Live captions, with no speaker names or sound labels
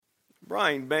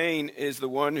Brian Bain is the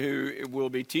one who will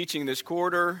be teaching this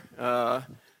quarter.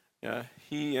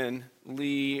 He and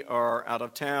Lee are out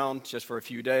of town just for a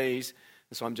few days,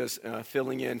 and so I'm just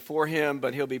filling in for him,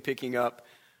 but he'll be picking up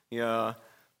the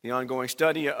ongoing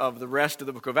study of the rest of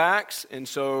the book of Acts. And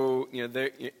so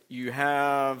there you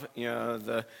have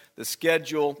the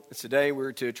schedule. Today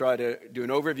we're to try to do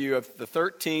an overview of the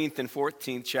 13th and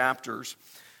 14th chapters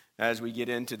as we get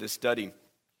into the study.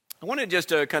 I wanted just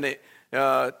to kind of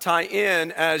tie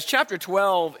in as chapter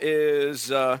 12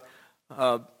 is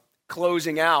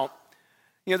closing out.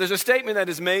 There's a statement that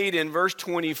is made in verse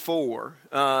 24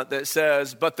 that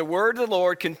says, "But the word of the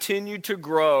Lord continued to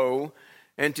grow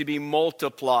and to be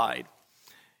multiplied."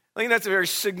 I think that's a very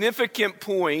significant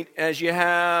point as you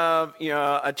have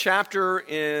a chapter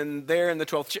in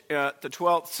the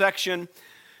 12th section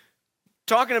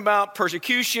talking about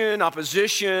persecution,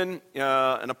 opposition.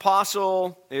 An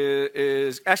apostle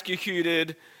is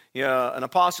executed, an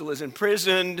apostle is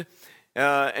imprisoned,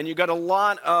 and you've got a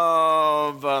lot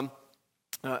of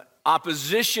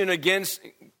opposition against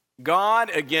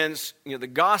God, against the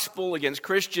gospel, against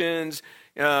Christians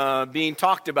being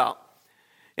talked about.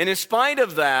 And in spite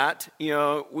of that,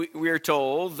 we are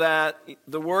told that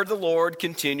the word of the Lord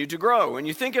continued to grow. And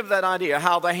you think of that idea,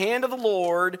 how the hand of the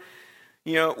Lord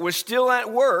was still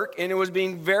at work, and it was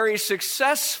being very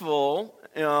successful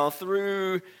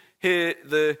through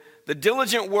the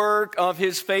diligent work of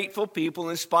his faithful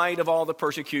people in spite of all the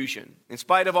persecution, in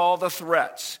spite of all the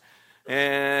threats,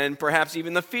 and perhaps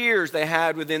even the fears they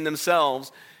had within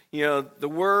themselves. The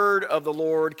word of the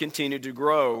Lord continued to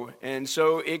grow. And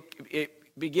so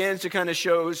it begins to kind of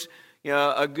shows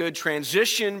a good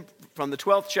transition from the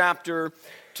 12th chapter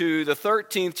to the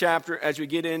 13th chapter as we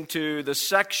get into the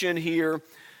section here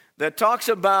that talks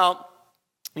about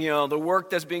the work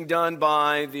that's being done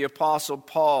by the Apostle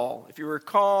Paul. If you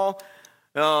recall,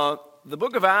 the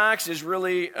book of Acts is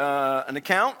really an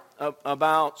account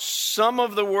about some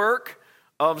of the work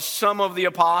of some of the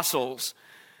apostles.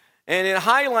 And it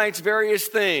highlights various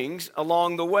things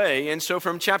along the way. And so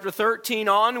from chapter 13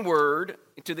 onward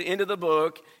to the end of the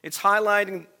book, it's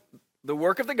highlighting the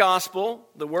work of the gospel,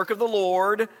 the work of the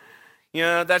Lord,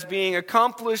 that's being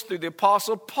accomplished through the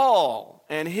Apostle Paul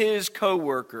and his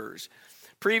co-workers.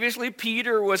 Previously,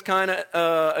 Peter was kind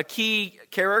of a key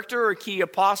character, a key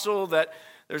apostle that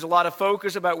there's a lot of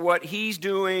focus about what he's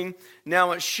doing.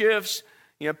 Now it shifts.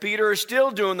 Peter is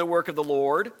still doing the work of the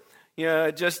Lord.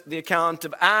 Just the account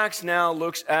of Acts now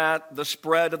looks at the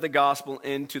spread of the gospel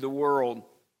into the world.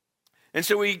 And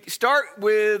so we start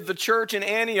with the church in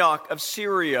Antioch of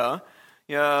Syria,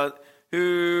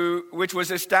 which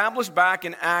was established back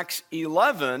in Acts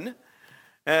 11,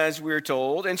 as we're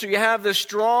told. And so you have this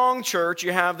strong church,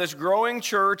 you have this growing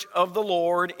church of the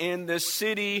Lord in this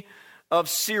city of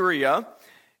Syria.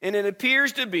 And it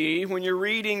appears to be, when you're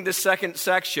reading the second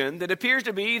section, that appears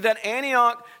to be that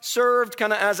Antioch served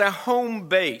kind of as a home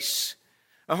base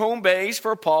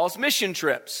for Paul's mission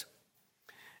trips.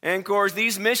 And of course,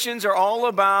 these missions are all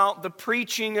about the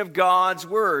preaching of God's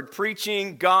word,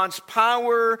 preaching God's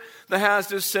power that has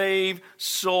to save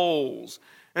souls.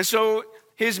 And so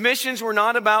his missions were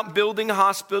not about building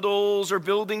hospitals or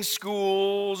building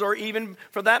schools or even,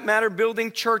 for that matter,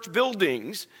 building church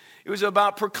buildings. It was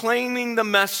about proclaiming the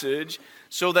message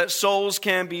so that souls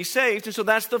can be saved. And so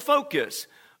that's the focus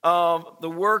of the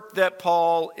work that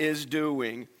Paul is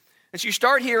doing. And so you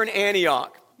start here in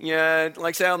Antioch. Like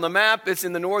I say on the map, it's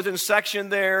in the northern section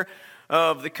there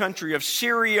of the country of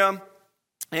Syria.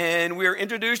 And we are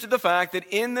introduced to the fact that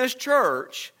in this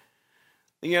church,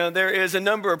 there is a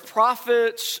number of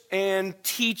prophets and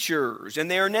teachers, and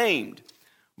they are named.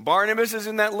 Barnabas is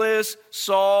in that list.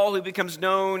 Saul, who becomes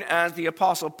known as the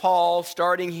Apostle Paul,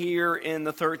 starting here in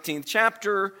the 13th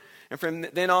chapter. And from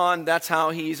then on, that's how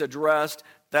he's addressed.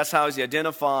 That's how he's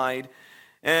identified.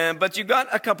 But you've got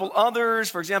a couple others.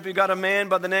 For example, you've got a man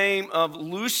by the name of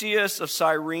Lucius of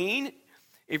Cyrene.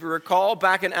 If you recall,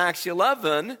 back in Acts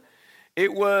 11,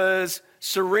 it was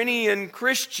Cyrenian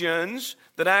Christians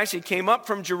that actually came up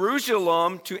from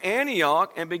Jerusalem to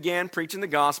Antioch and began preaching the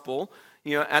gospel,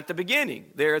 at the beginning,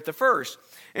 there at the first.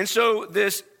 And so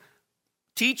this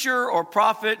teacher or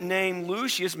prophet named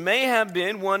Lucius may have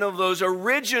been one of those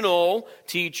original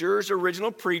teachers,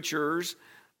 original preachers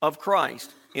of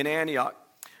Christ in Antioch.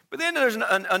 But then there's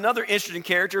another interesting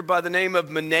character by the name of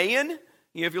Manaen.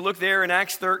 If you look there in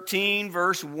Acts 13,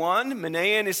 verse 1,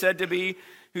 Manaen is said to be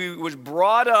who was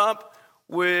brought up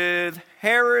with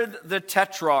Herod the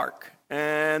Tetrarch.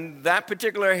 And that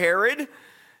particular Herod,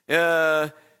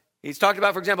 he's talked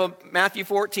about, for example, Matthew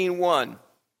 14:1.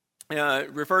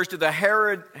 Refers to the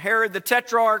Herod the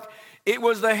Tetrarch, it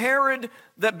was the Herod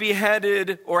that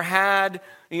beheaded or had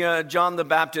John the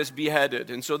Baptist beheaded.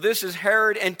 And so this is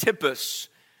Herod Antipas.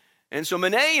 And so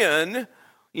Manaen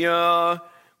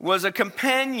was a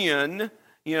companion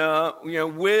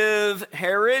with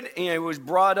Herod, and was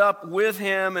brought up with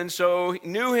him, and so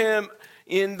knew him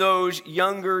in those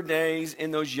younger days,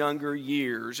 in those younger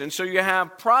years. And so you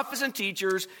have prophets and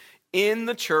teachers in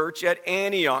the church at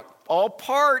Antioch, all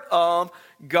part of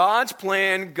God's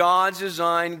plan, God's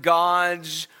design,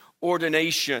 God's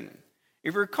ordination.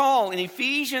 If you recall, in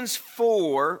Ephesians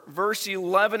 4, verse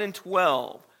 11 and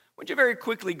 12, I want you to very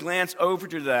quickly glance over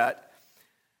to that.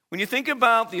 When you think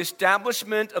about the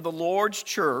establishment of the Lord's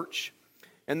church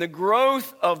and the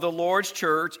growth of the Lord's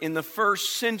church in the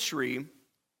first century,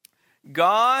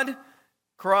 God,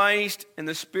 Christ, and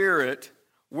the Spirit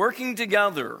working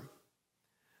together,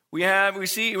 we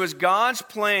see it was God's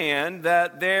plan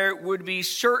that there would be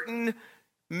certain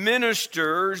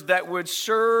ministers that would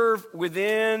serve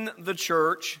within the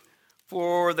church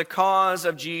for the cause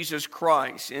of Jesus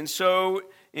Christ. And so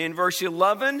in verse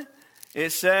 11,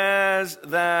 it says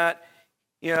that,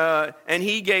 and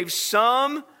he gave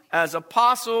some as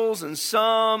apostles, and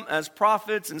some as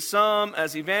prophets, and some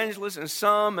as evangelists, and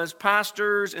some as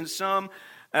pastors, and some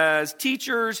as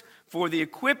teachers, for the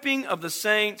equipping of the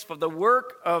saints, for the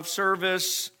work of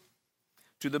service,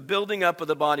 to the building up of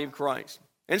the body of Christ.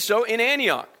 And so in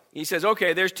Antioch, he says,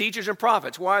 okay, there's teachers and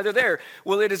prophets. Why are they there?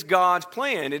 Well, it is God's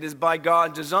plan. It is by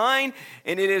God's design,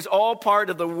 and it is all part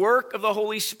of the work of the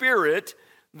Holy Spirit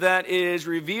that is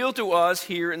revealed to us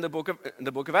here in the book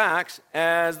of Acts,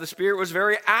 as the Spirit was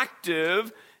very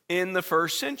active in the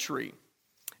first century.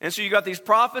 And so you got these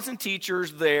prophets and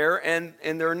teachers there, and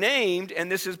they're named, and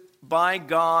this is by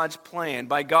God's plan,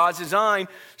 by God's design,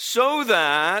 so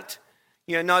that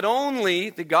not only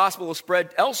the gospel will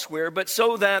spread elsewhere, but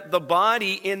so that the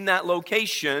body in that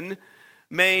location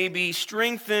may be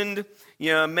strengthened,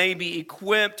 may be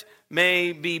equipped,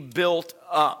 may be built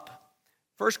up.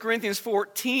 1 Corinthians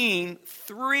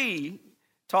 14:3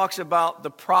 talks about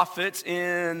the prophets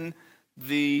in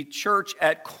the church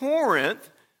at Corinth,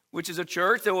 which is a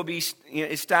church that will be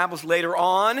established later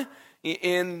on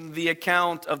in the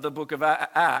account of the book of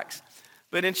Acts.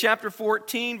 But in chapter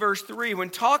 14, verse 3, when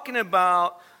talking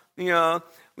about, what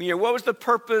was the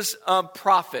purpose of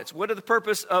prophets? What are the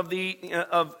purpose of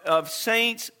of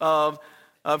saints, of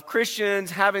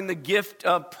Christians having the gift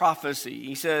of prophecy?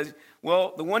 He says,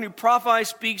 well, the one who prophesies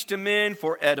speaks to men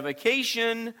for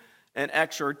edification and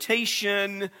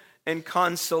exhortation and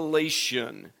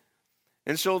consolation.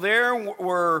 And so there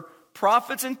were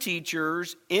prophets and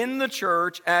teachers in the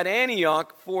church at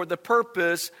Antioch for the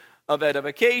purpose of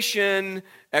edification,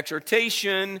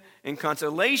 exhortation, and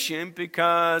consolation,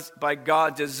 because by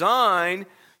God's design,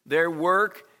 their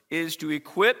work is to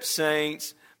equip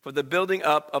saints for the building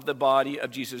up of the body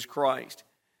of Jesus Christ.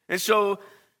 And so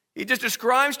he just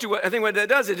describes I think what that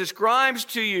does, it describes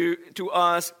to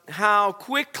us how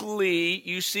quickly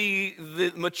you see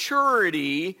the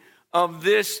maturity of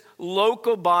this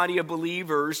local body of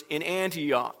believers in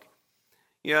Antioch.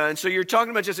 And so you're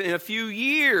talking about just in a few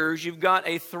years, you've got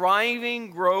a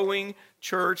thriving, growing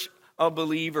church of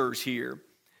believers here.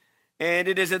 And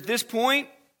it is at this point,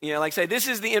 like I say, this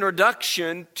is the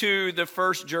introduction to the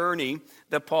first journey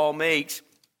that Paul makes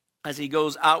as he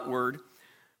goes outward.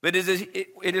 But it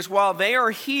is while they are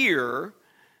here,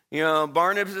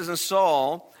 Barnabas and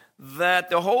Saul, that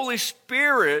the Holy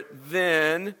Spirit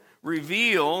then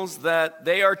reveals that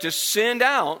they are to send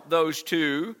out those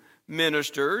two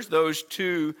ministers, those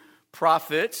two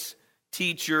prophets,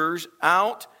 teachers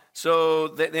out, so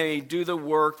that they do the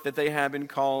work that they have been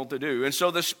called to do. And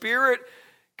so the Spirit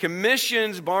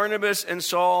commissions Barnabas and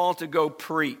Saul to go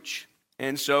preach.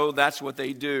 And so that's what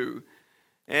they do.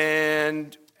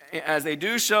 And as they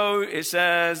do so, it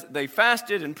says, they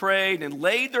fasted and prayed and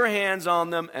laid their hands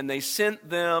on them, and they sent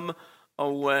them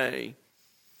away.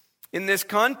 In this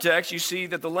context, you see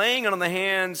that the laying on the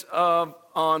hands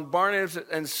on Barnabas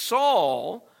and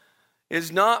Saul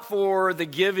is not for the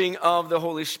giving of the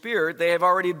Holy Spirit. They have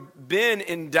already been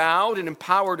endowed and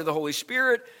empowered of the Holy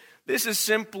Spirit. This is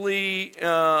simply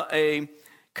a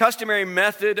customary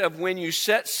method of when you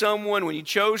set someone, when you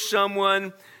chose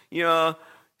someone, for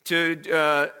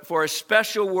a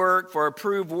special work, for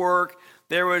approved work.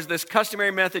 There was this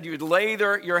customary method. You would lay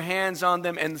your hands on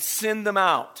them and send them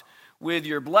out with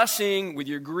your blessing, with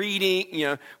your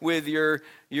greeting, with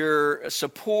your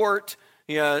support,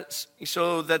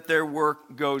 so that their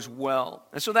work goes well.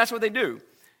 And so that's what they do,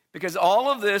 because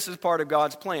all of this is part of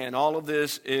God's plan. All of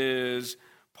this is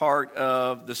part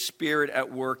of the Spirit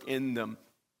at work in them.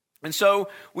 And so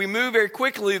we move very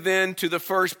quickly then to the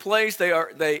first place they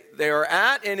are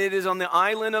at, and it is on the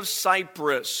island of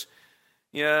Cyprus.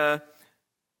 Yeah.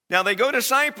 Now they go to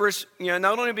Cyprus, not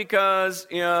only because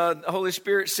the Holy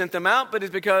Spirit sent them out, but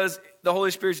it's because the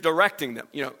Holy Spirit's directing them.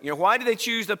 Why did they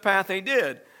choose the path they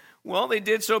did? Well, they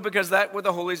did so because that's what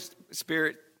the Holy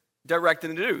Spirit directed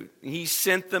them to do. He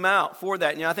sent them out for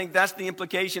that. I think that's the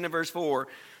implication of verse 4.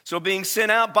 So being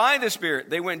sent out by the Spirit,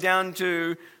 they went down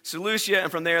to Seleucia,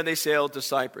 and from there they sailed to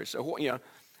Cyprus. So,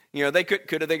 they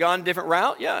could have they gone a different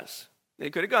route? Yes,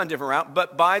 they could have gone a different route.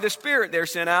 But by the Spirit, they're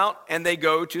sent out, and they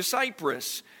go to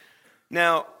Cyprus.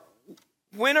 Now,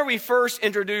 when are we first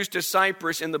introduced to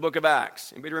Cyprus in the book of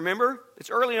Acts? Anybody remember?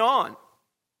 It's early on.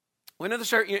 When are they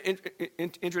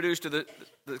introduced to the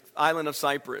island of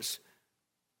Cyprus?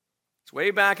 It's way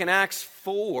back in Acts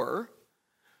 4.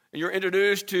 You're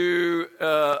introduced to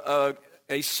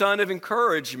a son of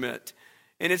encouragement,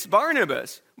 and it's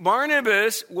Barnabas.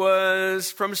 Barnabas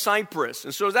was from Cyprus,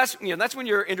 and so that's when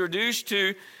you're introduced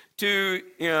to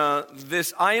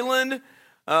this island.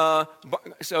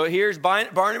 So here's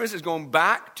Barnabas is going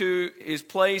back to his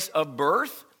place of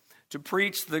birth to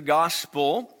preach the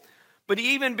gospel. But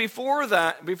even before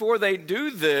that, before they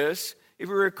do this, if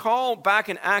you recall back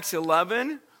in Acts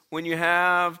 11, when you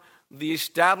have the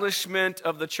establishment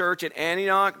of the church at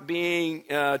Antioch being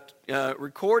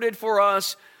recorded for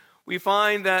us, we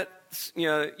find that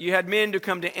you had men to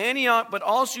come to Antioch, but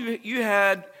also you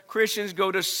had Christians go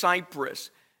to Cyprus.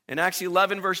 In Acts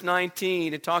 11, verse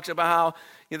 19, it talks about how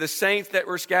the saints that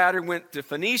were scattered went to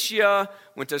Phoenicia,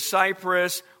 went to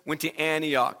Cyprus, went to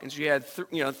Antioch. And so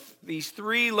you had these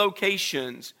three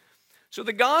locations. So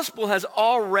the gospel has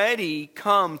already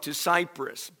come to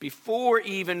Cyprus before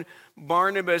even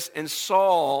Barnabas and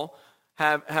Saul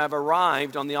have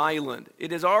arrived on the island.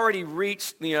 It has already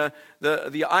reached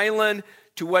the island.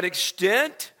 To what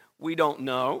extent, we don't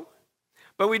know.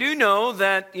 But we do know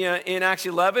that in Acts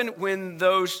 11, when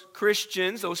those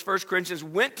first Christians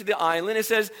went to the island, it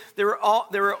says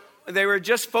they were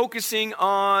just focusing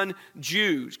on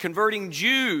Jews, converting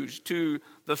Jews to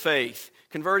the faith,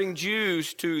 converting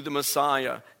Jews to the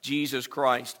Messiah, Jesus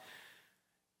Christ.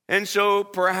 And so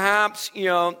perhaps,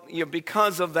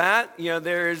 because of that,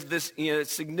 there is this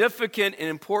significant and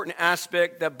important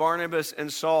aspect that Barnabas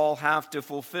and Saul have to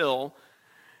fulfill.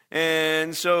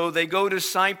 And so they go to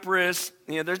Cyprus.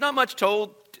 There's not much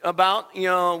told about,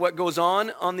 what goes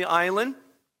on the island.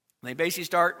 They basically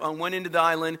start on one end of the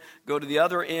island, go to the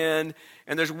other end,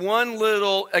 and there's one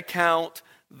little account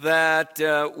that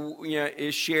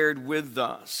is shared with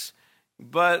us.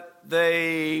 But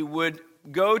they would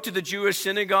go to the Jewish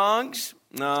synagogues.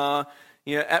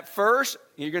 At first,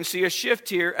 you're going to see a shift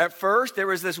here. At first, there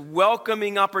was this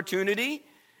welcoming opportunity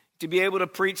to be able to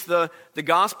preach the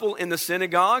gospel in the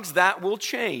synagogues. That will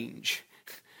change.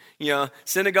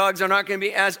 Synagogues are not going to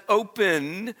be as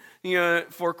open,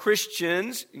 for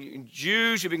Christians.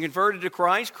 Jews who've been converted to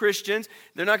Christ, Christians,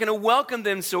 they're not going to welcome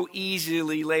them so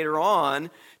easily later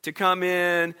on to come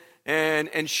in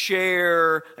and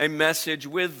share a message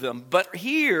with them. But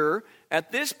here,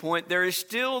 at this point, there is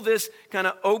still this kind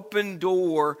of open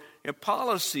door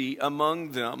policy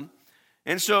among them.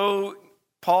 And so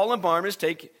Paul and Barnabas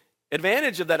take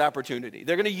advantage of that opportunity.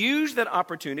 They're going to use that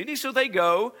opportunity, so they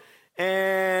go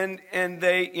and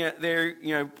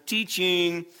they're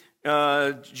teaching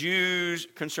Jews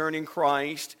concerning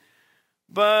Christ.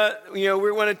 But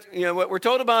what we're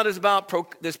told about is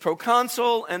about this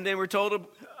proconsul, and then we're told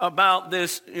about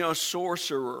this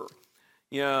sorcerer.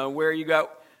 Where you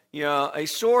got a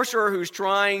sorcerer who's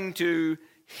trying to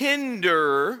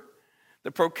hinder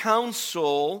the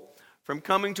proconsul from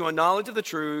coming to a knowledge of the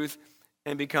truth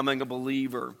and becoming a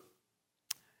believer.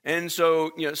 And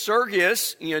so,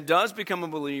 Sergius, does become a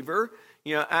believer,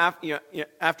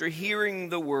 after hearing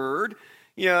the word.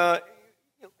 Anybody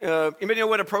know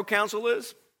what a proconsul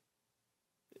is?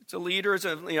 It's a leader.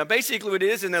 Basically what it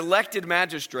is, an elected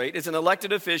magistrate. It's an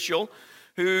elected official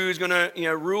who's going to,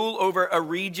 rule over a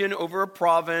region, over a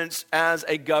province as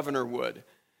a governor would.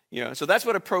 So that's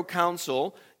what a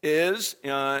proconsul is.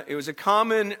 It was a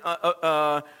common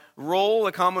role,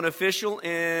 a common official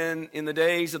in the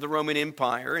days of the Roman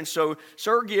Empire. And so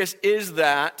Sergius is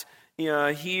that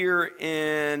here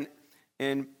in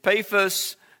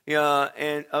Paphos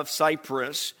and of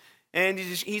Cyprus. And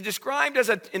he's described as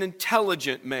an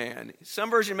intelligent man.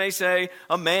 Some version may say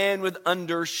a man with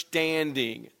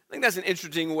understanding. I think that's an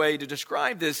interesting way to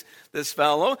describe this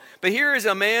fellow. But here is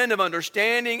a man of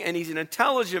understanding, and he's an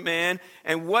intelligent man.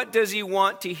 And what does he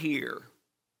want to hear?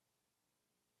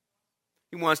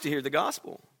 He wants to hear the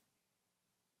gospel.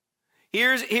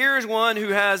 Here's one who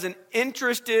has an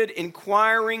interested,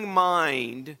 inquiring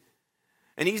mind,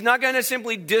 and he's not going to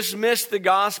simply dismiss the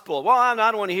gospel. Well, I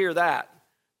don't want to hear that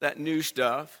new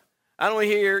stuff. I don't want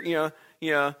to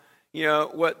hear,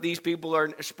 what these people are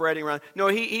spreading around. No,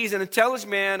 he's an intelligent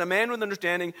man, a man with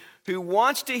understanding, who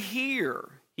wants to hear.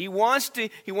 He wants to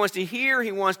hear.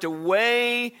 He wants to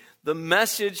weigh the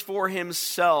message for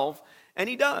himself, and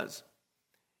he does.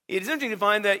 It is interesting to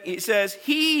find that it says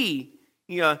he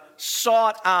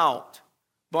sought out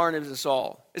Barnabas and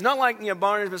Saul. It's not like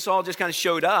Barnabas and Saul just kind of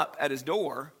showed up at his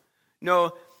door.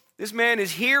 No, this man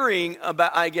is hearing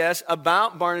about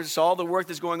Barnabas and Saul, the work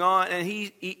that's going on, and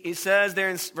he says there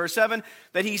in verse 7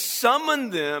 that he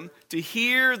summoned them to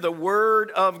hear the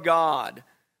word of God.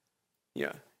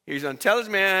 He's an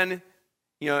intelligent man,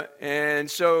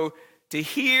 and so to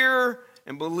hear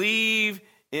and believe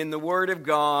in the word of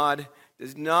God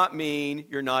does not mean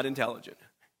you're not intelligent.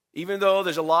 Even though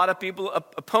there's a lot of people,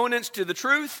 opponents to the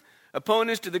truth,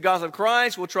 opponents to the gospel of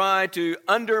Christ, will try to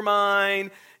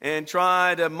undermine and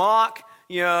try to mock,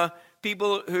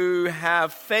 people who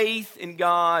have faith in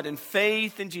God and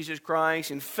faith in Jesus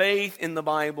Christ and faith in the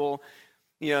Bible.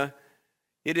 It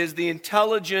is the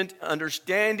intelligent,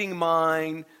 understanding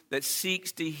mind that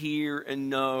seeks to hear and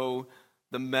know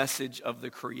the message of the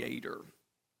Creator.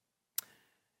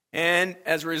 And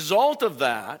as a result of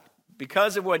that,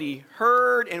 because of what he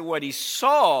heard and what he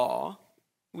saw,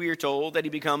 we are told that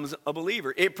he becomes a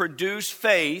believer. It produced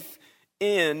faith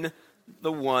in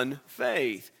the one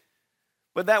faith.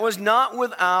 But that was not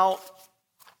without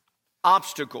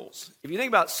obstacles. If you think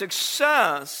about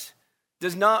success,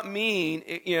 does not mean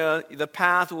the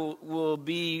path will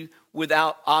be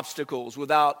without obstacles,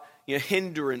 without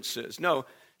hindrances. No.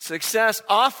 Success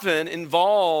often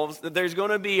involves that there's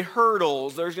going to be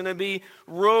hurdles, there's going to be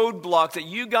roadblocks that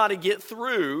you got to get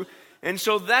through. And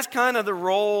so that's kind of the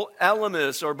role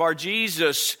Elymas or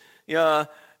Bar-Jesus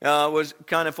was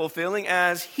kind of fulfilling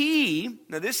as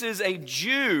now this is a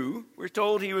Jew, we're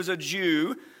told he was a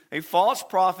Jew, a false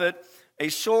prophet, a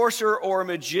sorcerer or a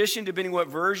magician, depending what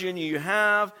version you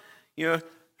have,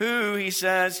 who, he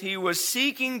says, he was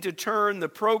seeking to turn the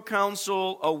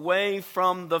proconsul away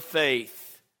from the faith.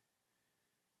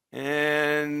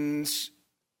 And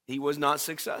he was not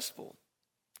successful.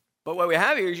 But what we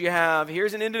have here is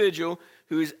here's an individual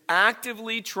who is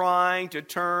actively trying to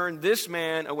turn this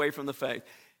man away from the faith.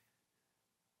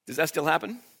 Does that still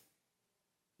happen?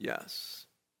 Yes.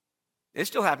 It's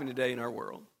still happening today in our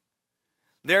world.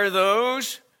 There are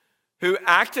those who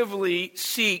actively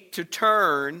seek to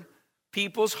turn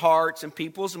people's hearts and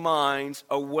people's minds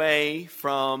away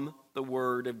from the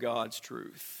Word of God's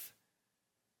truth.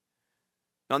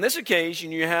 On this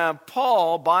occasion, you have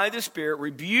Paul, by the Spirit,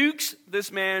 rebukes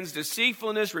this man's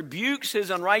deceitfulness, rebukes his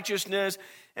unrighteousness,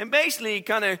 and basically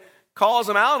kind of calls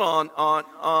him out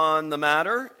on the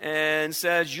matter and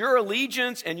says, your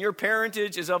allegiance and your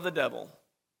parentage is of the devil.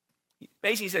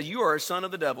 Basically, he says, you are a son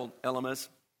of the devil, Elymas.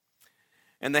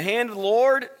 And the hand of the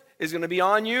Lord is going to be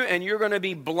on you, and you're going to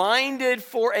be blinded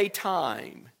for a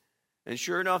time. And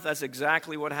sure enough, that's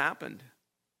exactly what happened.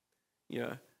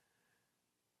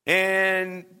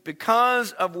 And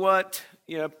because of what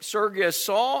Sergius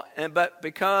saw, but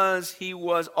because he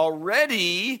was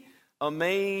already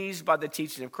amazed by the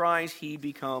teaching of Christ, he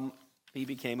became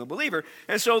a believer.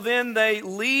 And so then they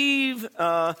leave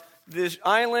this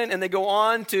island and they go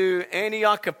on to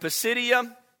Antioch of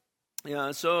Pisidia.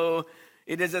 So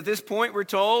it is at this point, we're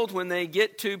told, when they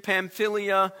get to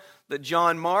Pamphylia, that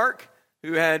John Mark,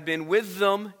 who had been with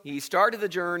them, he started the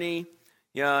journey,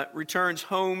 returns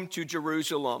home to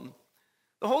Jerusalem.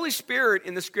 The Holy Spirit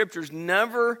in the Scriptures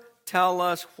never tell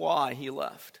us why he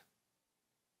left.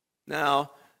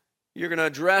 Now, you're going to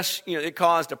address, it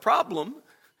caused a problem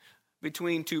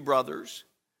between two brothers,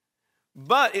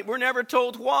 but we're never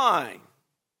told why.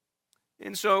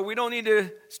 And so we don't need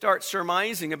to start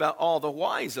surmising about all the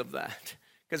whys of that,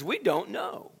 because we don't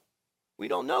know. We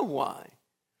don't know why.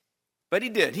 But he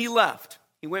did. He left.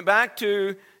 He went back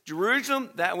to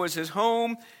Jerusalem. That was his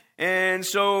home. And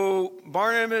so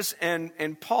Barnabas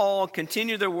and Paul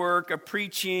continued their work of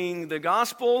preaching the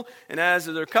gospel. And as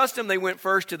is their custom, they went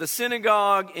first to the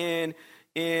synagogue in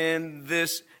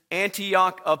this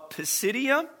Antioch of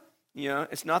Pisidia.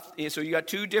 It's not, so you got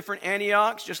two different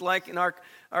Antiochs, just like in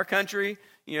our country.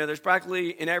 There's practically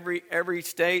in every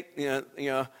state,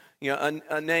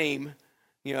 a name,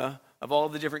 of all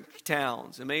the different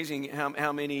towns. Amazing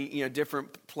how many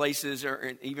different places,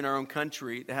 or even our own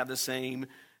country, that have the same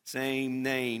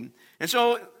name. And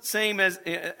so same as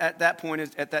at that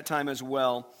point, at that time as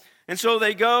well. And so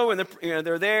they go and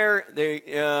they're there.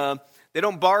 They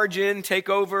don't barge in, take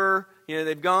over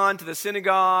they've gone to the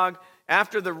synagogue.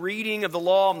 After the reading of the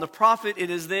law and the prophet, it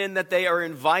is then that they are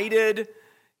invited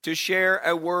to share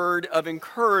a word of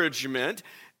encouragement.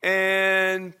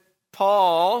 And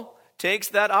Paul takes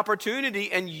that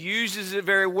opportunity and uses it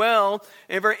very well.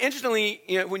 And very interestingly,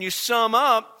 when you sum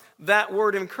up that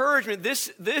word of encouragement, this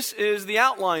is the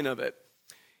outline of it.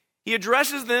 He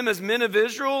addresses them as men of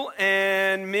Israel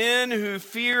and men who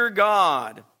fear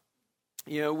God,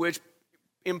 which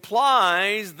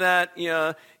implies that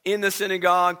in the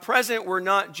synagogue present were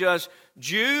not just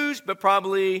Jews, but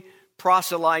probably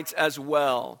proselytes as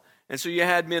well. And so you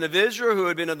had men of Israel who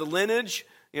had been of the lineage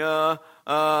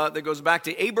that goes back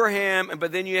to Abraham,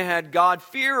 but then you had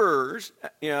God-fearers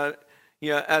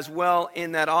as well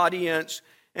in that audience.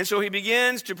 And so he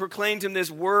begins to proclaim to them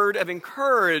this word of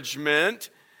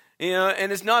encouragement.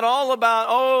 And it's not all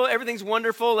about, everything's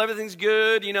wonderful, everything's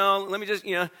good, let me just,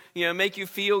 make you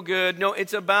feel good. No,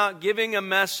 it's about giving a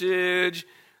message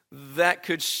that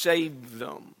could save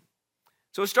them.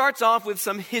 So it starts off with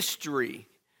some history.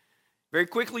 Very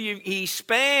quickly, he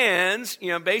spans,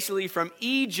 basically from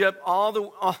Egypt all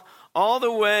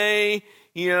the way,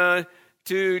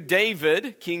 to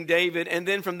David, King David, and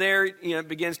then from there,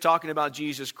 begins talking about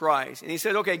Jesus Christ. And he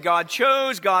said, okay, God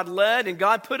chose, God led, and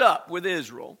God put up with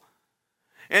Israel.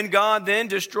 And God then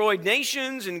destroyed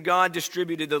nations, and God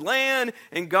distributed the land,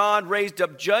 and God raised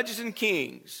up judges and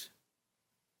kings.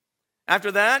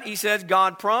 After that, he says,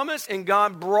 God promised, and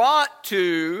God brought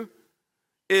to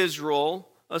Israel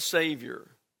a Savior.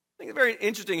 I think it's very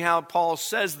interesting how Paul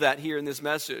says that here in this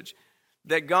message.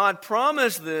 That God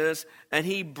promised this, and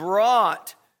He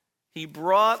brought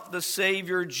the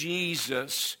Savior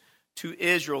Jesus to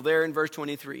Israel, there in verse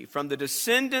 23. From the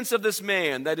descendants of this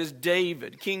man, that is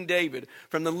David, King David,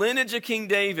 from the lineage of King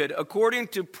David, according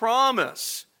to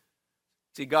promise.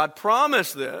 See, God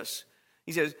promised this.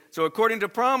 He says, so according to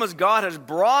promise, God has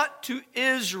brought to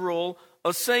Israel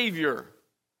a Savior,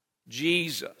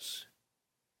 Jesus.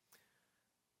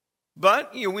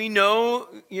 But we know,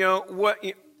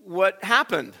 what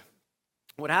happened.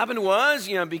 What happened was,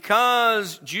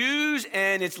 because Jews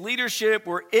and its leadership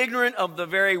were ignorant of the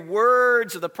very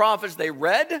words of the prophets they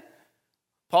read,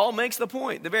 Paul makes the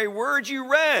point. The very words you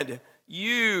read,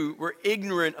 you were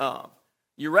ignorant of.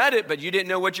 You read it, but you didn't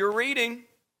know what you were reading.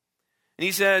 And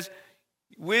he says,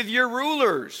 with your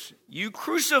rulers, you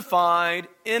crucified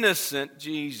innocent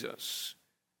Jesus.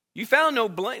 You found no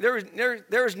blame.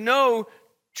 There is no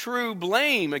true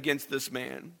blame against this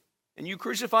man. And you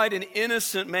crucified an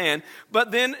innocent man.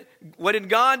 But then, what did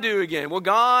God do again? Well,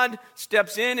 God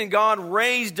steps in and God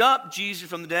raised up Jesus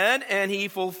from the dead, and He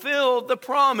fulfilled the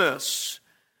promise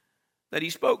that He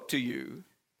spoke to you.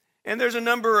 And there's a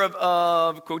number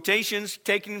of quotations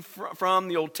taken from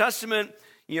the Old Testament.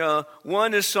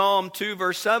 One is Psalm 2,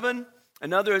 verse 7.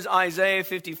 Another is Isaiah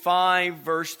 55,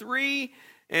 verse 3.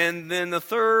 And then the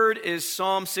third is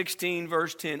Psalm 16,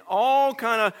 verse 10. All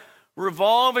kind of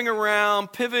revolving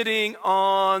around, pivoting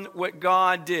on what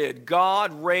God did.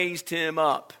 God raised Him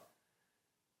up.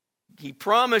 He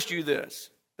promised you this.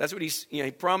 That's what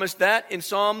He promised that in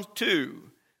Psalm 2.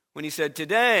 When He said,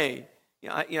 today,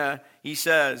 He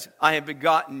says, I have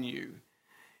begotten you.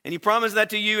 And He promised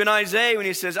that to you in Isaiah when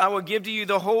He says, I will give to you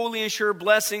the holy and sure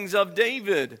blessings of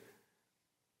David.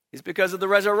 It's because of the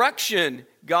resurrection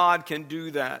God can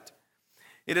do that.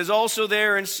 It is also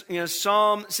there in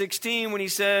Psalm 16 when He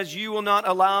says, you will not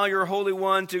allow your Holy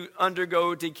One to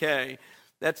undergo decay.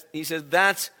 He says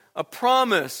that's a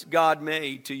promise God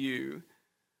made to you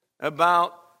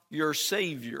about your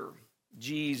Savior,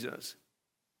 Jesus.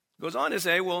 Goes on to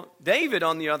say, well, David,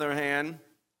 on the other hand,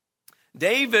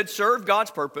 David served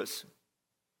God's purpose.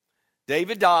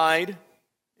 David died.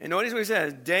 And notice what he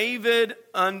says, David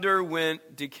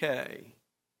underwent decay.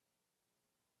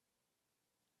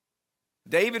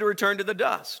 David returned to the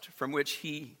dust from which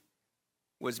he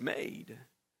was made.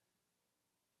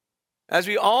 As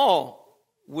we all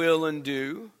will and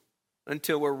do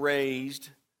until we're raised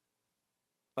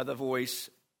by the voice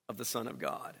of the Son of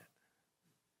God.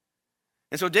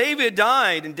 And so David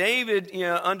died, and David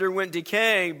underwent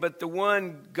decay, but the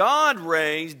one God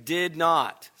raised did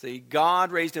not. See,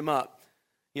 God raised him up.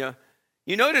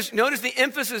 You notice the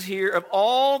emphasis here of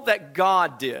all that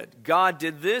God did. God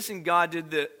did this and God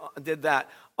did that.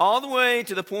 All the way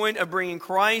to the point of bringing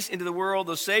Christ into the world,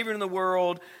 the Savior in the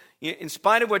world. In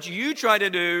spite of what you tried to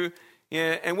do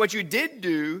and what you did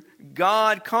do,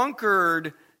 God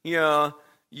conquered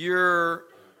your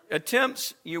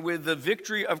attempts with the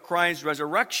victory of Christ's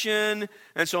resurrection.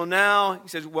 And so now, he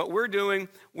says, what we're doing,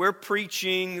 we're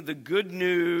preaching the good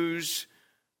news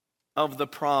of the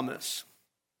promise.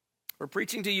 We're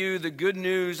preaching to you the good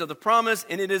news of the promise,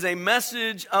 and it is a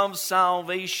message of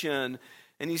salvation.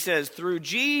 And he says, through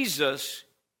Jesus,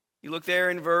 you look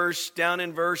there down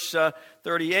in verse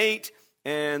 38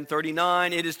 and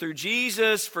 39, it is through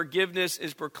Jesus forgiveness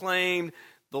is proclaimed.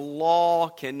 The law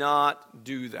cannot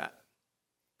do that.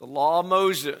 The law of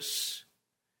Moses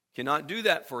cannot do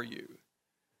that for you.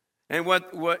 And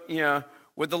what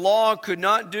the law could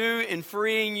not do in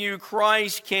freeing you,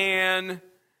 Christ can.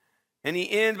 And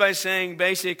he ends by saying,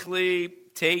 basically,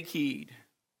 take heed.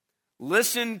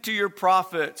 Listen to your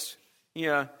prophets.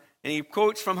 And he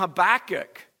quotes from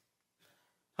Habakkuk.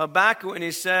 And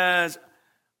he says,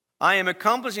 I am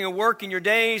accomplishing a work in your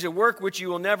days, a work which you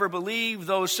will never believe,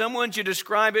 though someone should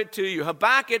describe it to you.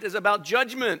 Habakkuk is about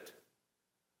judgment.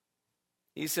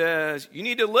 He says, you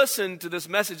need to listen to this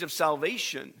message of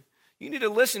salvation. You need to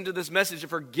listen to this message of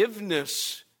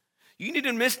forgiveness. You need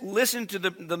to listen to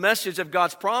the message of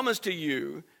God's promise to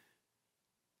you.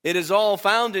 It is all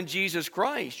found in Jesus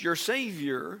Christ, your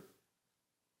Savior.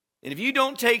 And if you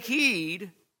don't take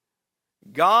heed,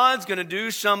 God's going to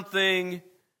do something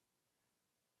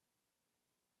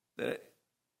that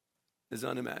is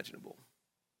unimaginable.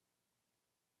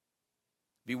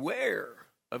 Beware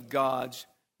of God's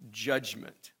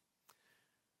judgment.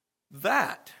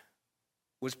 That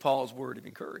was Paul's word of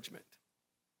encouragement.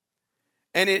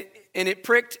 And it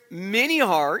pricked many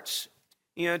hearts,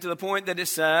 to the point that it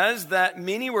says that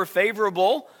many were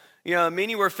favorable.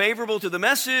 Many were favorable to the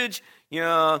message.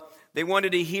 They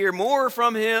wanted to hear more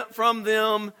from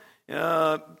them.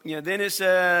 Then it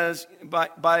says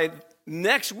by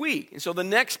next week, and so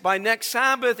by next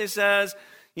Sabbath, it says,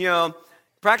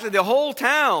 practically the whole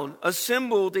town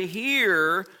assembled to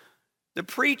hear the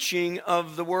preaching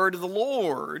of the word of the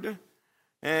Lord.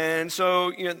 And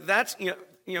so that's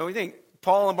we think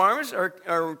Paul and Barnabas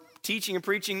are teaching and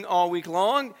preaching all week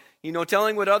long,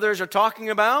 telling what others are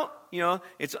talking about.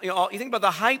 It's you think about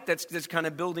the hype that's kind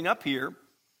of building up here.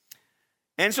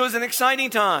 And so it's an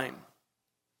exciting time.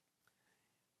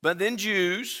 But then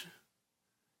Jews,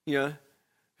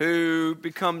 who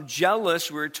become jealous,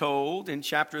 we're told in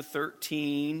chapter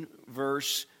 13,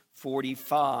 verse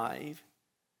 45.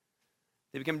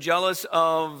 They become jealous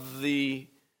of the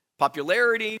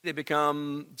popularity. They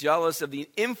become jealous of the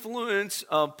influence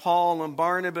of Paul and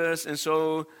Barnabas, and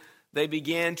so they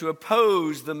began to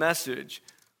oppose the message.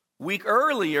 A week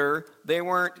earlier, they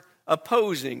weren't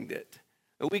opposing it.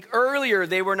 A week earlier,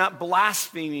 they were not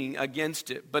blaspheming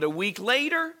against it. But a week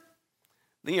later,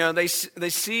 they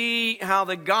see how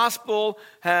the gospel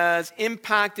has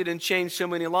impacted and changed so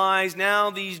many lives.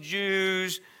 Now these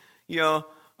Jews,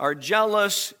 are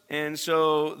jealous, and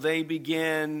so they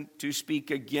begin to speak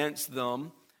against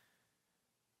them.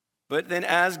 But then,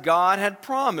 as God had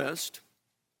promised,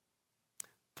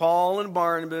 Paul and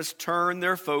Barnabas turned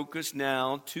their focus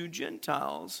now to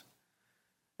Gentiles.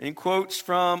 And he quotes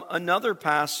from another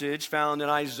passage found in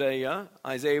Isaiah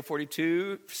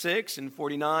 42:6 and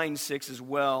 49:6 as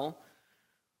well,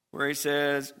 where he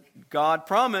says, God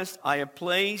promised, I have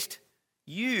placed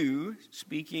you,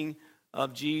 speaking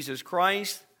of Jesus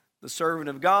Christ, the servant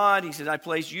of God, he says, I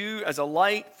place you as a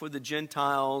light for the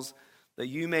Gentiles, that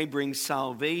you may bring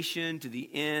salvation to the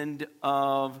end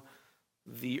of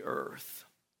the earth.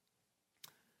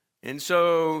 And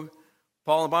so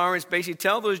Paul and Barnabas basically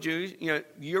tell those Jews,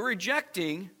 you're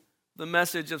rejecting the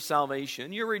message of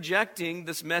salvation. You're rejecting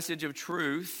this message of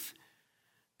truth.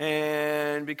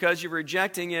 And because you're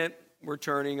rejecting it, we're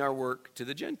turning our work to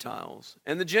the Gentiles.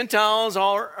 And the Gentiles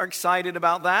are excited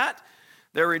about that.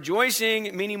 They're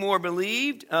rejoicing. Many more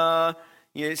believed.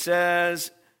 It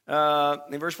says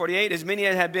in verse 48, as many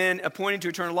as had been appointed to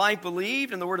eternal life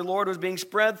believed, and the word of the Lord was being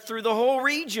spread through the whole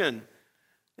region.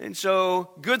 And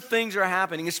so good things are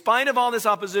happening. In spite of all this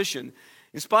opposition,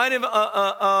 in spite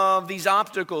of these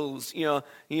obstacles, to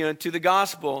the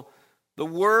gospel, the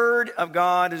word of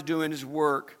God is doing his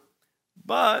work.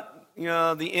 But,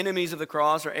 the enemies of the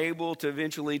cross are able to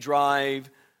eventually drive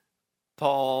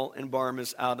Paul and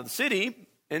Barnabas out of the city,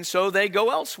 and so they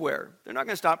go elsewhere. They're not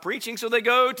going to stop preaching, so they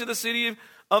go to the city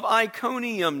of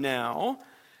Iconium now.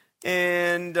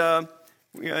 And the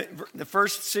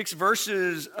first 6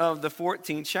 verses of the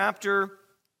 14th chapter,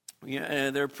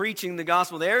 they're preaching the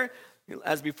gospel there.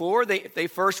 As before, they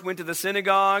first went to the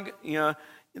synagogue,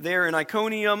 there in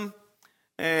Iconium,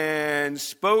 and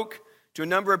spoke to a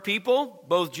number of people,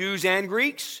 both Jews and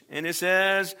Greeks. And it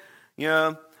says,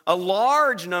 a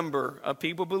large number of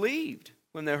people believed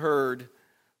when they heard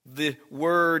the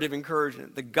word of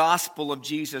encouragement, the gospel of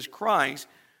Jesus Christ.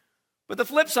 But the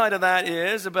flip side of that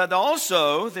is, but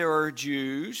also there are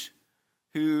Jews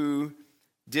who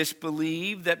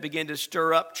disbelieved, that began to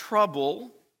stir up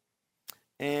trouble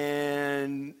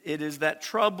And it is that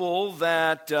trouble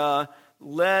that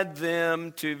led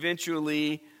them to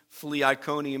eventually flee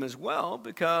Iconium as well,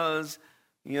 because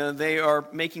they are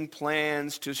making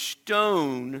plans to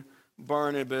stone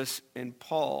Barnabas and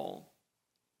Paul.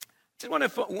 Just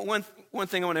one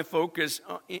thing I want to focus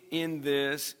in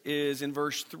this is in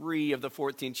verse 3 of the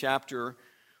 14th chapter,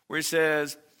 where it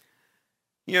says,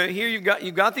 here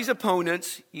you've got these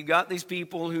opponents, you've got these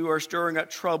people who are stirring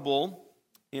up trouble.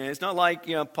 It's not like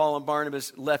Paul and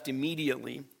Barnabas left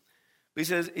immediately. But he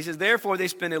says, therefore they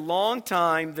spent a long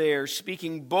time there,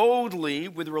 speaking boldly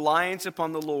with reliance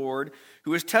upon the Lord,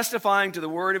 who is testifying to the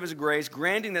word of his grace,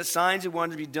 granting that signs and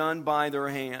wonders be done by their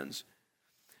hands.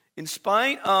 In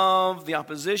spite of the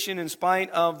opposition, in spite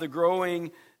of the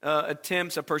growing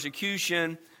attempts of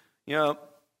persecution,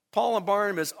 Paul and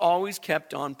Barnabas always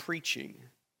kept on preaching.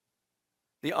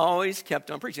 They always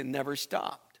kept on preaching, never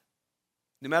stopped.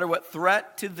 No matter what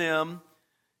threat to them,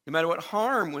 no matter what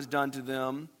harm was done to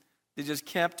them, they just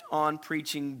kept on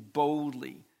preaching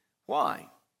boldly. Why?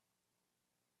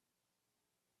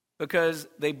 Because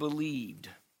they believed.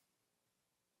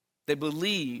 They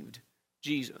believed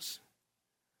Jesus.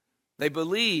 They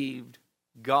believed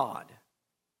God.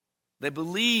 They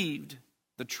believed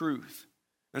the truth.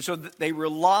 And so they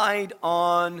relied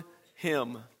on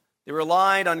Him. They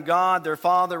relied on God, their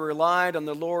Father, relied on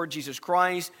the Lord Jesus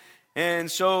Christ.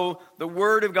 And so the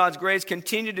word of God's grace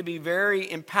continued to be very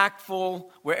impactful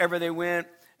wherever they went,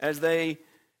 as they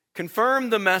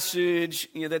confirmed the message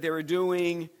that they were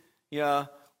doing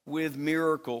with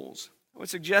miracles. I would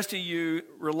suggest to you,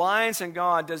 reliance on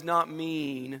God does not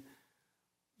mean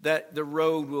that the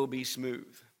road will be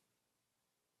smooth.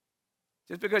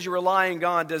 Just because you rely on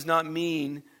God does not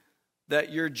mean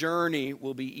that your journey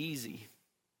will be easy.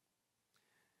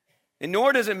 And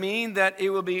nor does it mean that it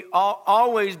will be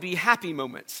always be happy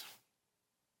moments.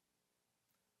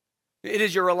 It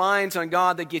is your reliance on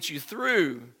God that gets you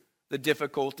through the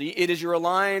difficulty. It is your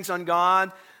reliance on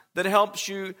God that helps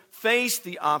you face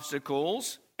the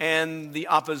obstacles and the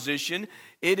opposition.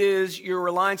 It is your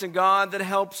reliance on God that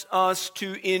helps us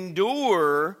to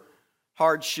endure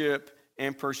hardship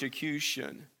and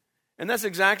persecution. And that's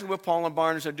exactly what Paul and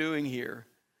Barnabas are doing here.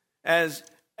 As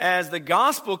the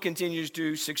gospel continues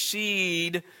to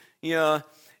succeed,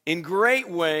 in great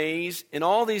ways in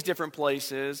all these different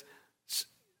places,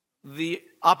 the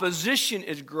opposition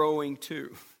is growing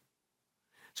too.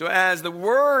 So as the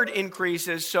word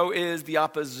increases, so is the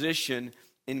opposition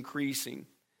increasing.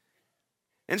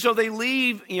 And so they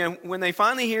leave, when they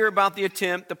finally hear about the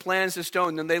attempt, the plans to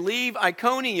stone them, they leave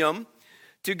Iconium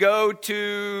to go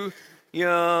to,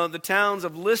 the towns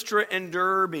of Lystra and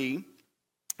Derbe.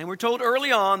 And we're told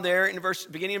early on there,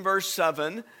 beginning in verse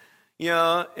 7,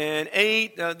 and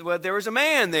 8, there was a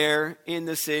man there in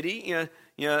the city,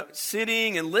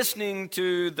 sitting and listening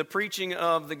to the preaching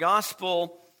of the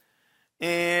gospel,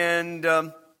 and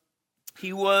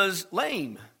he was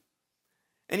lame.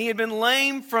 And he had been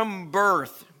lame from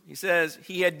birth. He says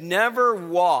he had never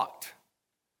walked.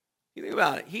 You think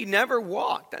about it. He never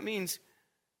walked. That means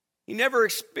he never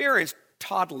experienced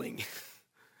toddling.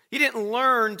 He didn't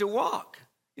learn to walk.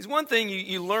 It's one thing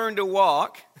you learn to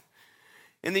walk,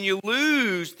 and then you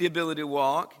lose the ability to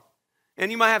walk,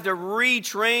 and you might have to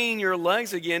retrain your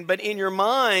legs again, but in your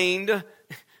mind,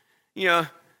 you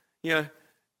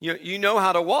know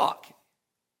how to walk.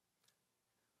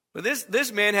 But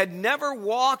this man had never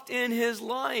walked in his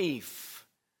life.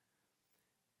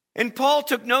 And Paul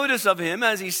took notice of him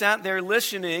as he sat there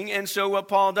listening, and so what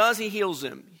Paul does, he heals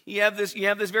him. You have this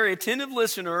very attentive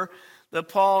listener that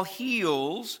Paul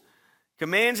heals,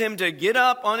 commands him to get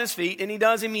up on his feet, and he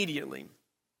does immediately.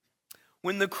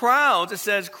 When the crowds, it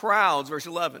says crowds, verse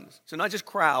 11, so not just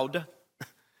crowd,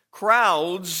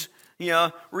 crowds,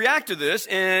 react to this,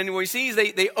 and what we see is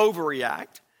they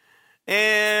overreact.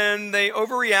 And they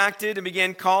overreacted and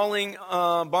began calling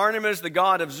Barnabas the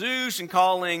god of Zeus and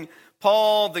calling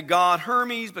Paul the god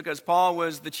Hermes, because Paul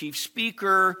was the chief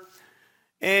speaker.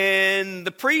 And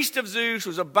the priest of Zeus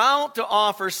was about to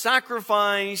offer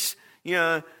sacrifice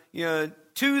to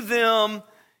them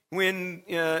when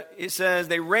it says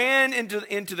they ran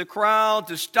into the crowd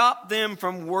to stop them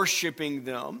from worshiping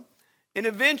them. And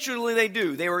eventually they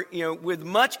do. They were, with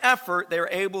much effort, they were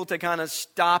able to kind of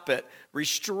stop it,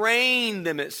 restrain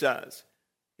them, it says.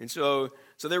 And so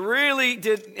they really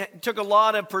took a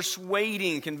lot of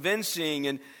persuading,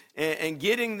 convincing, and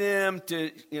getting them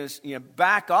to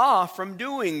back off from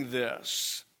doing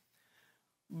this.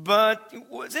 But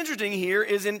what's interesting here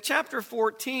is in chapter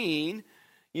 14,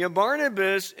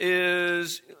 Barnabas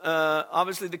is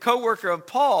obviously the co-worker of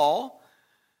Paul.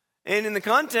 And in the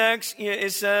context,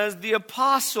 it says the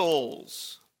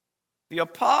apostles. The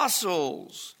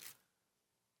apostles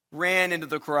ran into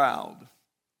the crowd.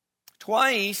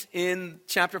 Twice in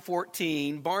chapter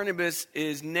 14, Barnabas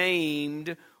is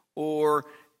named or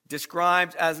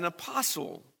described as an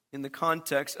apostle in the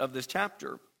context of this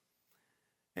chapter.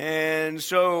 And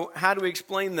so how do we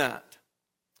explain that?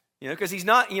 Because he's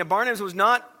not, Barnabas was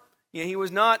not, he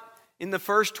was not in the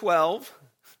first 12.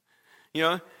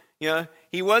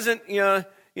 He wasn't,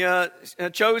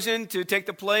 chosen to take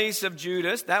the place of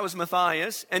Judas. That was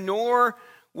Matthias. And nor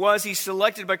was he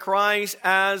selected by Christ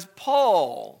as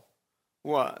Paul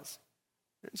was.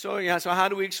 And so, so how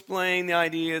do we explain the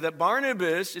idea that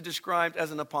Barnabas is described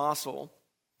as an apostle?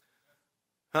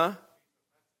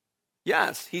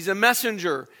 Yes, he's a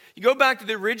messenger. You go back to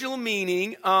the original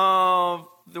meaning of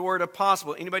the word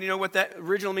apostle. Anybody know what that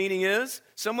original meaning is?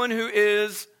 Someone who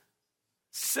is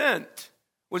sent.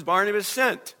 Was Barnabas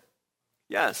sent?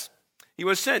 Yes, he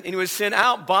was sent, and he was sent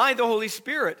out by the Holy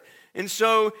Spirit. And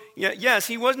so, yes,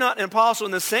 he was not an apostle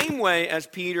in the same way as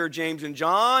Peter, James, and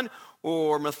John,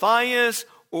 or Matthias,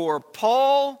 or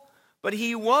Paul, but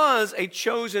he was a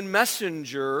chosen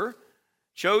messenger,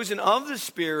 chosen of the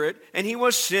Spirit, and he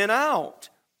was sent out.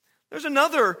 There's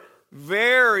another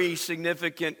very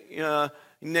significant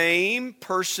name,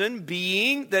 person,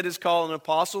 being that is called an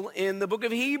apostle in the book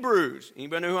of Hebrews.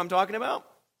 Anybody know who I'm talking about?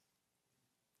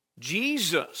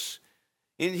 Jesus.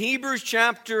 In Hebrews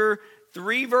chapter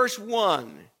 3, verse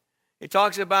 1, it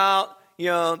talks about,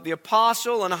 the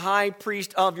apostle and high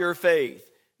priest of your faith,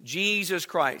 Jesus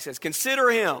Christ. It says,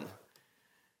 consider him.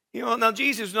 Now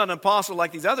Jesus was not an apostle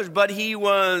like these others, but he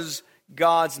was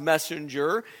God's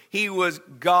messenger. He was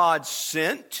God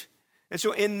sent. And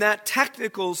so in that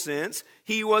technical sense,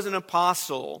 he was an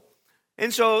apostle.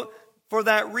 And so for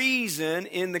that reason,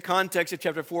 in the context of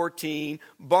chapter 14,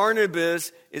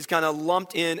 Barnabas is kind of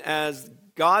lumped in as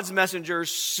God's messenger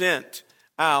sent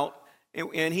out,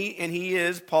 and he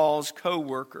is Paul's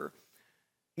co-worker.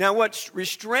 Now, what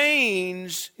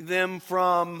restrains them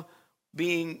from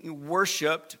being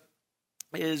worshipped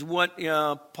is what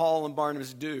Paul and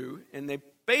Barnabas do, and they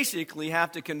basically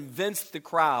have to convince the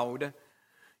crowd,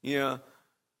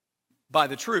 by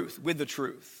the truth, with the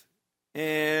truth.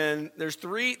 And there's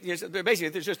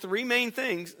just three main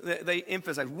things that they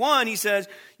emphasize. One, he says,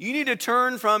 you need to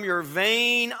turn from your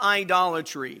vain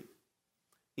idolatry.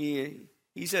 He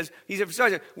says,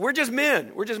 we're just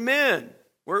men. We're just men.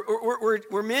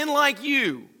 We're men like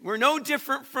you. We're no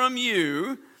different from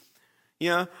you.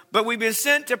 But we've been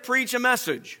sent to preach a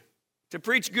message, to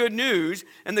preach good news.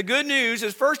 And the good news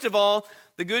is, first of all,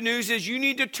 the good news is you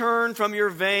need to turn from your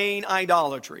vain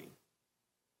idolatry.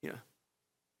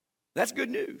 That's good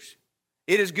news.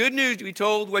 It is good news to be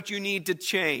told what you need to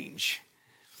change.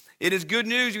 It is good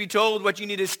news to be told what you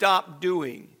need to stop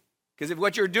doing. Because if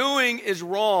what you're doing is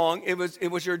wrong,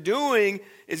 if what you're doing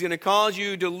is going to cause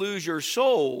you to lose your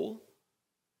soul,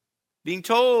 being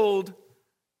told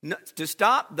to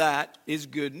stop that is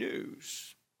good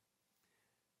news.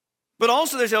 But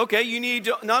also they say, okay, you need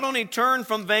to not only turn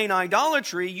from vain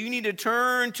idolatry, you need to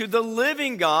turn to the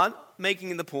living God,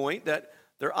 making the point that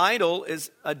their idol is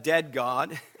a dead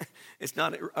God. It's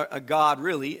not a God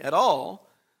really at all.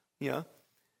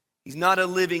 He's not a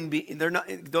living being.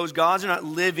 Those gods are not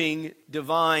living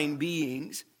divine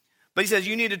beings. But he says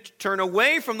you need to turn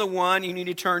away from the one. You need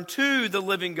to turn to the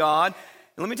living God.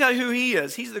 And let me tell you who he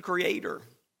is. He's the creator.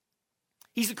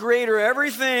 He's the creator of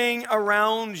everything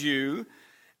around you.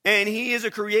 And he is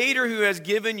a creator who has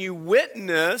given you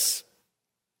witness.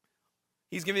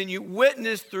 He's given you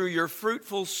witness through your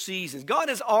fruitful seasons. God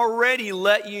has already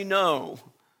let you know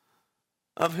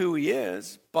of who he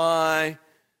is by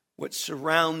what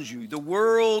surrounds you, the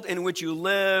world in which you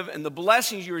live, and the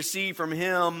blessings you receive from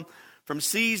him from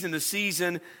season to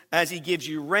season as he gives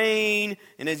you rain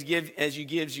and as he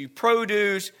gives you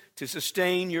produce to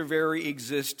sustain your very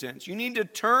existence. You need to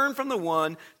turn from the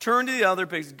one, turn to the other,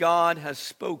 because God has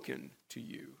spoken to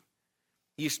you.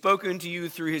 He's spoken to you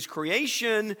through his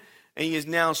creation, and he is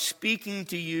now speaking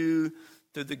to you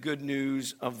through the good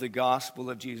news of the gospel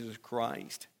of Jesus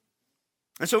Christ.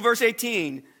 And so verse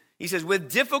 18, he says,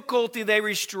 with difficulty they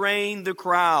restrained the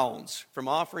crowds from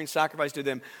offering sacrifice to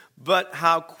them, but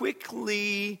how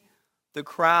quickly the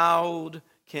crowd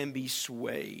can be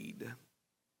swayed.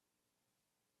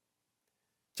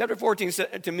 Chapter 14,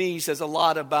 to me, says a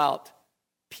lot about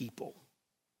people.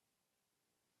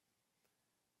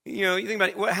 You think about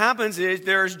it. What happens is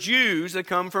there's Jews that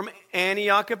come from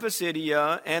Antioch of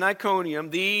Pisidia and Iconium,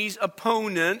 these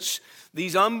opponents,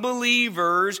 these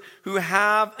unbelievers who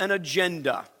have an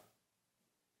agenda.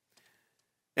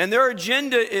 And their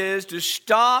agenda is to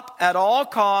stop at all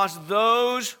costs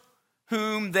those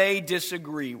whom they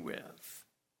disagree with.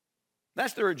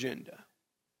 That's their agenda.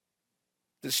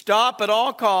 To stop at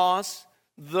all costs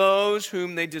those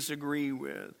whom they disagree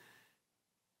with.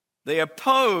 They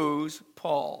oppose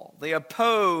Paul. They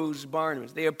oppose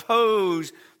Barnabas. They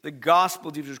oppose the gospel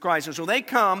of Jesus Christ. And so they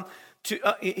come to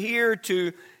here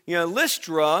to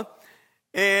Lystra,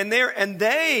 and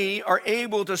they are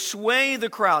able to sway the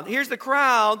crowd. Here's the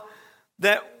crowd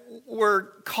that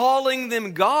were calling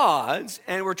them gods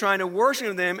and were trying to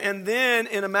worship them, and then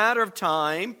in a matter of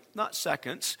time, not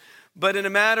seconds, but in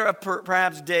a matter of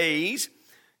perhaps days,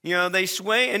 they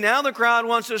sway, and now the crowd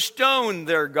wants to stone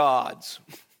their gods.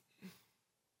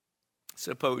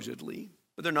 Supposedly.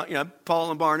 But they're not, Paul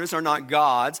and Barnabas are not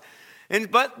gods.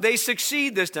 But they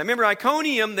succeed this time. Remember,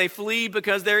 Iconium, they flee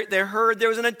because they heard there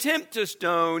was an attempt to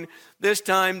stone. This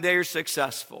time they're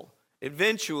successful.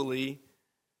 Eventually,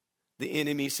 the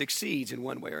enemy succeeds in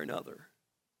one way or another.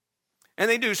 And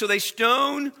they do. So they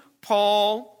stone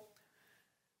Paul.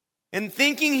 And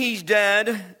thinking he's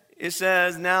dead, it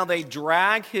says now they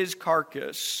drag his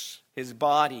carcass, his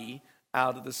body,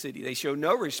 out of the city. They show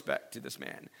no respect to this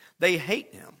man. They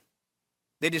hate him.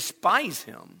 They despise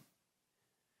him.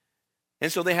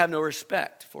 And so they have no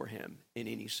respect for him in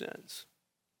any sense.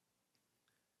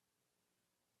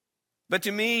 But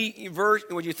to me,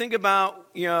 when you think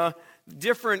about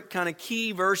different kind of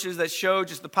key verses that show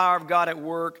just the power of God at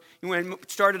work, when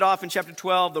it started off in chapter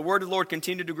 12, the word of the Lord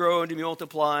continued to grow and to be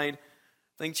multiplied.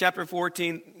 I think chapter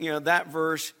 14, that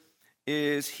verse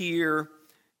is here.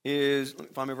 Let me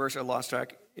find my verse, I lost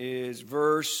track, is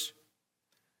verse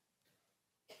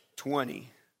 20.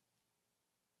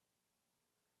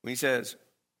 When he says,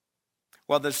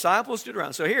 while the disciples stood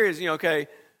around. So here is,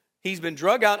 he's been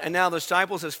drug out, and now the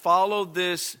disciples has followed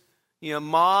this,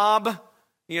 mob,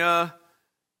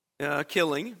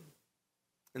 killing.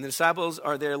 And the disciples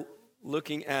are there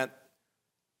looking at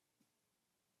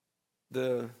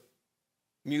the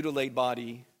mutilated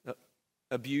body,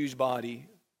 abused body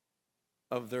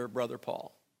of their brother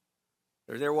Paul.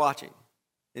 They're there watching.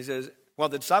 He says, while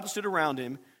the disciples stood around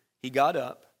him, he got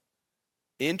up,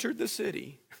 entered the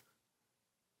city,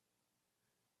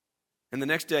 and the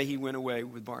next day he went away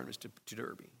with Barnabas to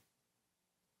Derbe.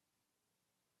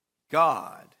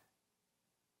 God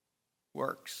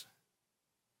works.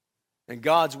 And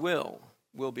God's will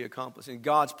be accomplished. And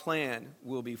God's plan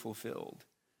will be fulfilled.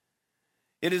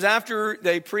 It is after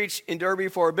they preach in Derbe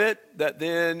for a bit that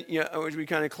then, as we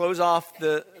kind of close off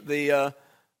come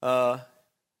on.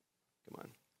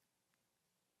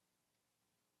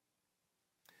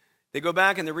 They go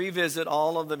back and they revisit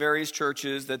all of the various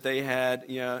churches that they had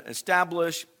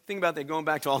established. Think about they going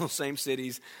back to all the same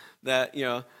cities that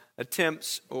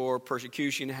attempts or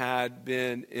persecution had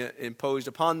been imposed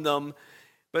upon them.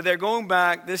 But they're going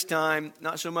back this time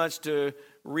not so much to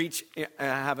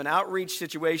have an outreach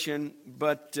situation,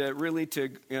 but really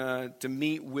to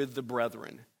meet with the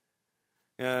brethren,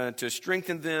 to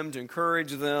strengthen them, to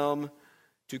encourage them,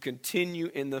 to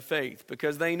continue in the faith,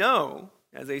 because they know.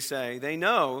 As they say, they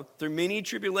know through many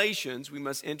tribulations we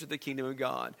must enter the kingdom of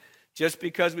God. Just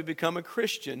because we become a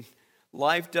Christian,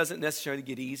 life doesn't necessarily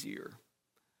get easier.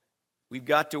 We've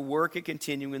got to work and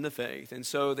continue in the faith. And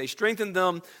so they strengthen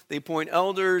them, they appoint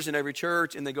elders in every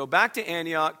church, and they go back to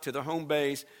Antioch, to their home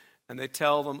base, and they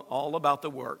tell them all about the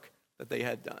work that they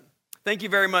had done. Thank you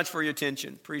very much for your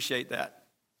attention. Appreciate that.